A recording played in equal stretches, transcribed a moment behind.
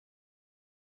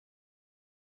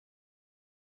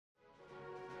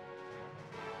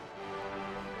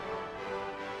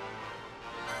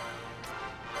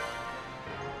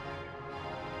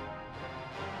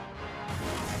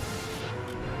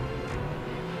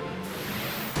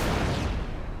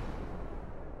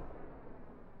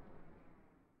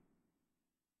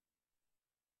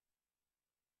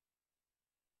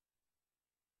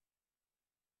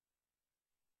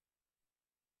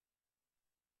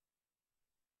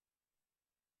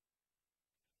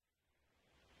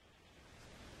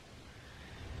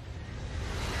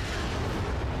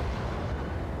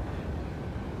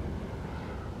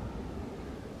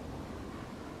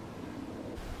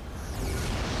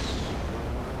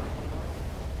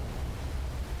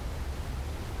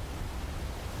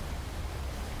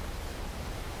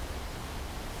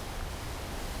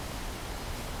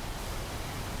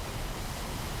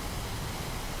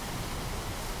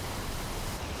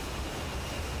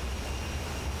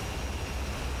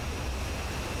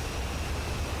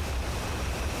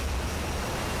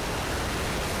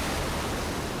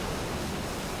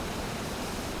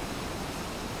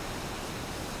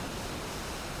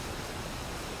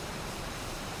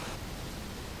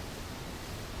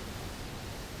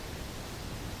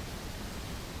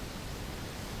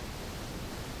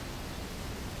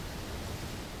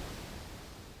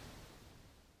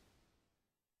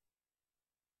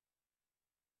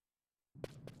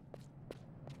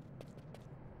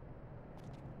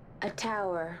A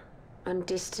tower on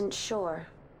distant shore,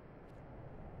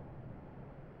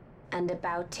 and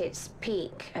about its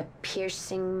peak a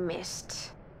piercing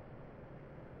mist.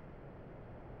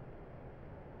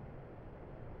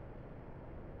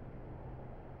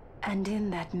 And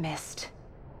in that mist,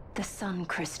 the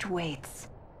Sun-Christ waits.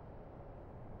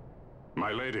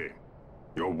 My lady,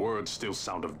 your words still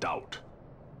sound of doubt.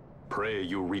 Pray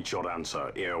you reach your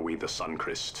answer ere we the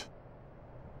Sun-Christ.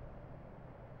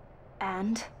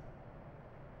 And?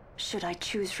 Should I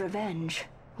choose revenge,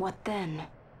 what then?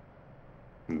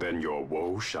 Then your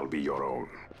woe shall be your own.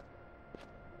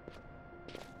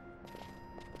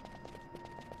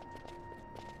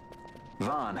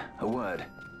 Vaughn, a word.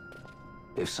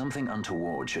 If something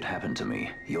untoward should happen to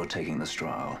me, you're taking the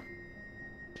straw.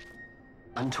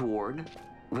 Untoward?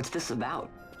 What's this about?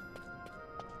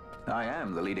 I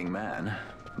am the leading man.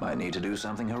 Might need to do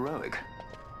something heroic.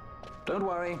 Don't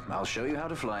worry, I'll show you how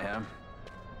to fly her.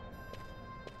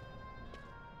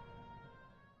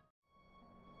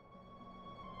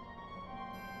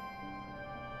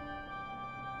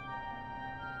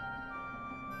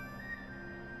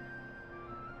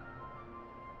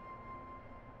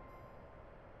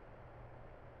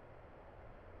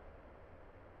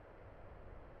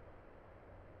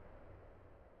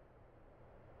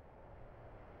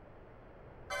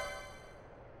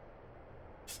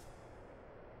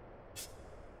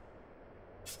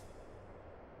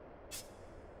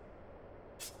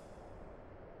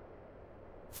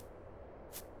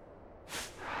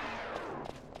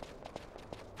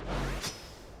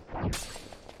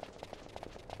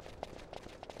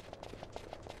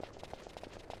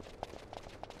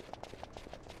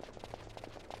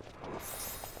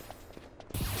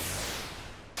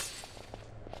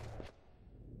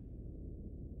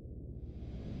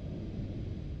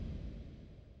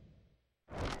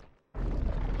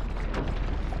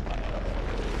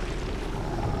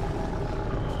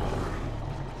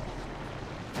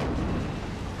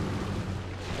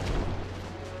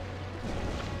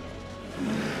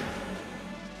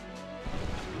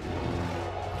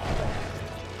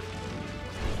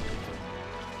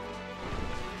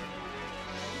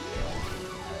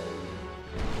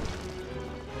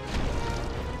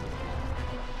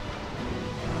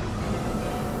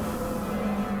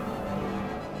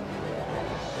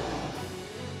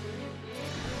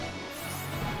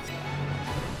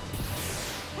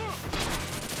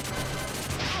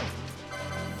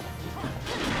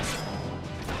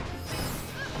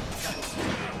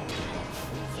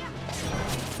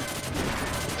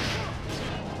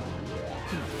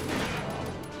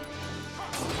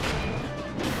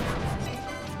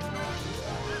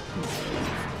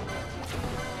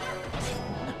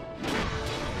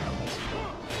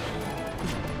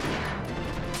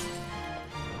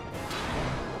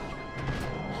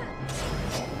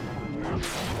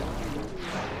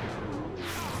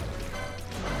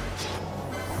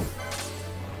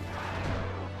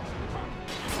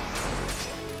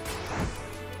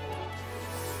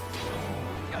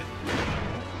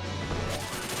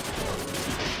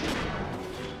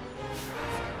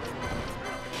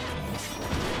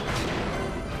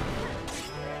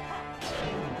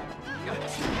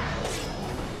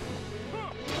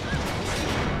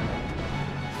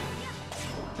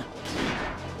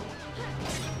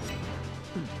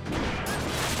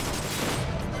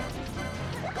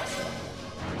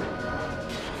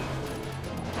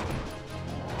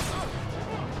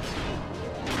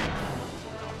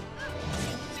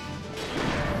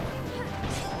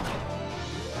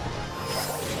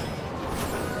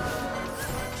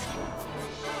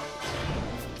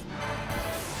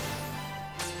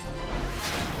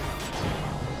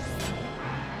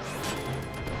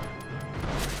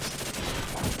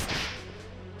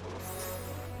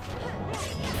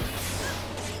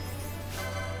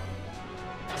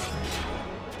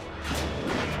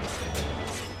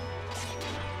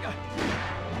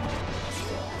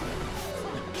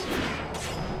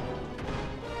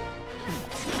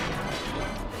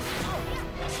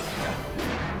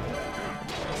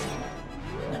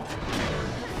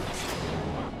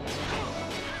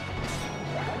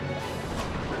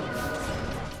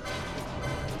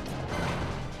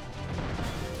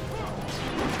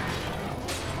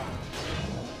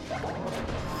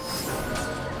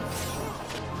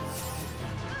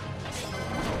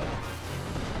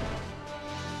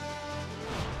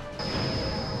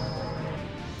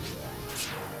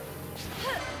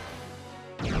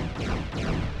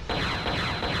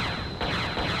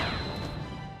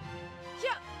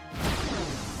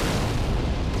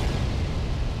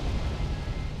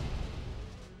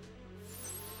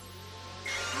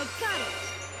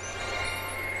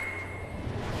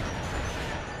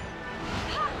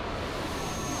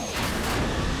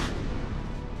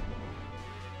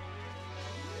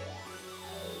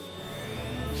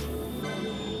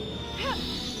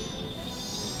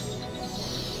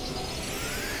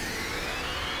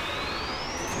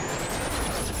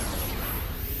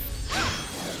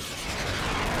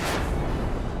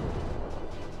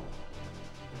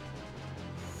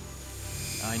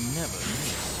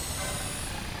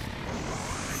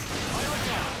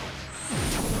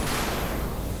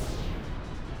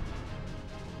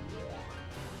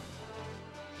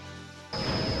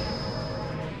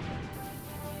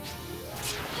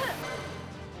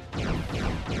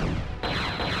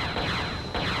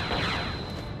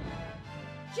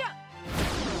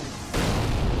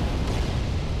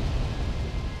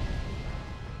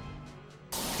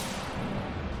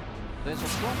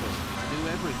 swap us, do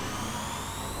everything.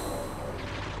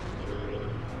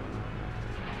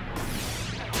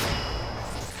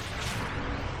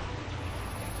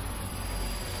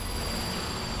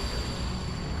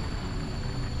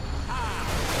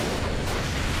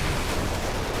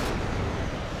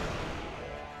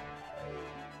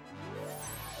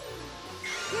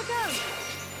 Here goes!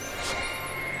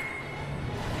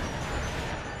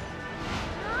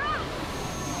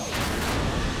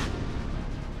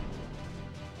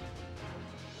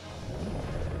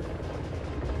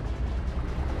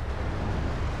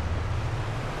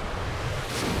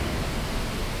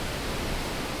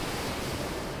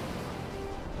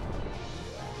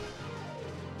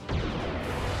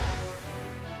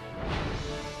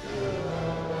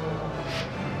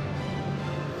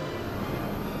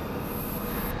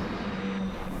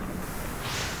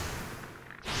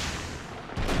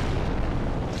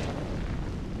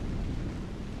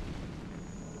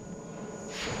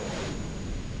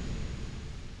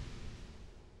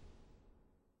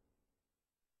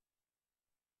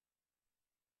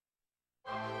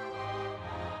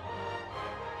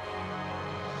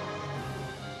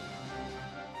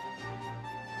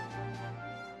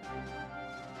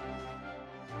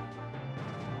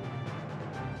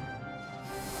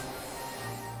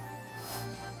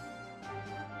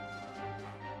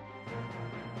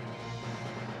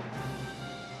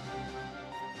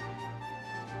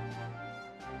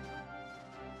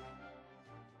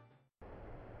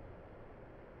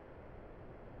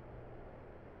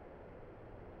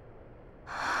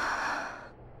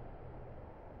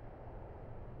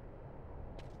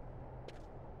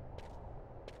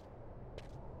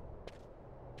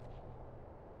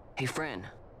 Hey, Fran.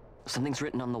 Something's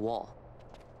written on the wall.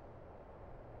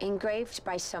 Engraved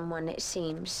by someone, it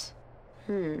seems.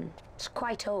 It's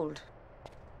quite old.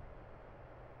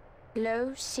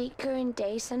 Lo, seeker in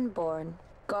days unborn,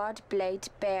 God-blade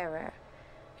bearer.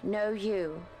 Know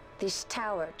you, this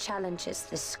tower challenges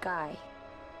the sky.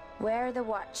 Where the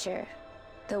watcher,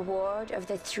 the ward of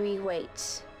the three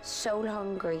waits,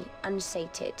 soul-hungry,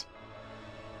 unsated.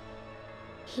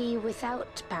 He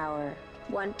without power,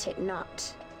 want it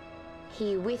not.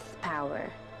 He with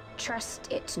power,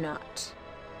 trust it not.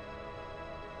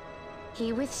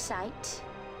 He with sight,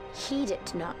 heed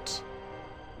it not.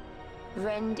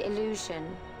 Rend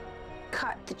illusion,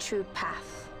 cut the true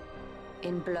path.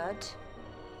 In blood,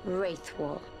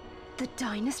 Wraithwall. The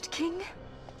Dynast King?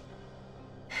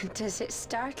 Does it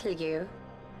startle you?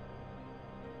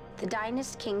 The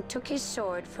Dynast King took his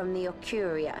sword from the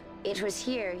Ocuria. It was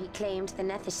here he claimed the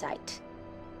Nethicite.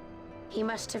 He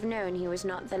must have known he was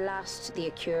not the last the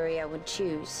Ocuria would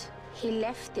choose. He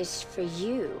left this for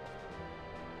you.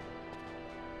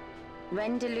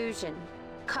 Rend illusion,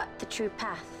 cut the true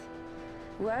path.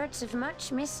 Words of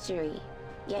much mystery,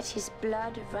 yet his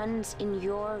blood runs in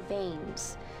your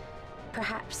veins.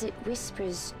 Perhaps it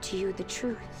whispers to you the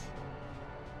truth.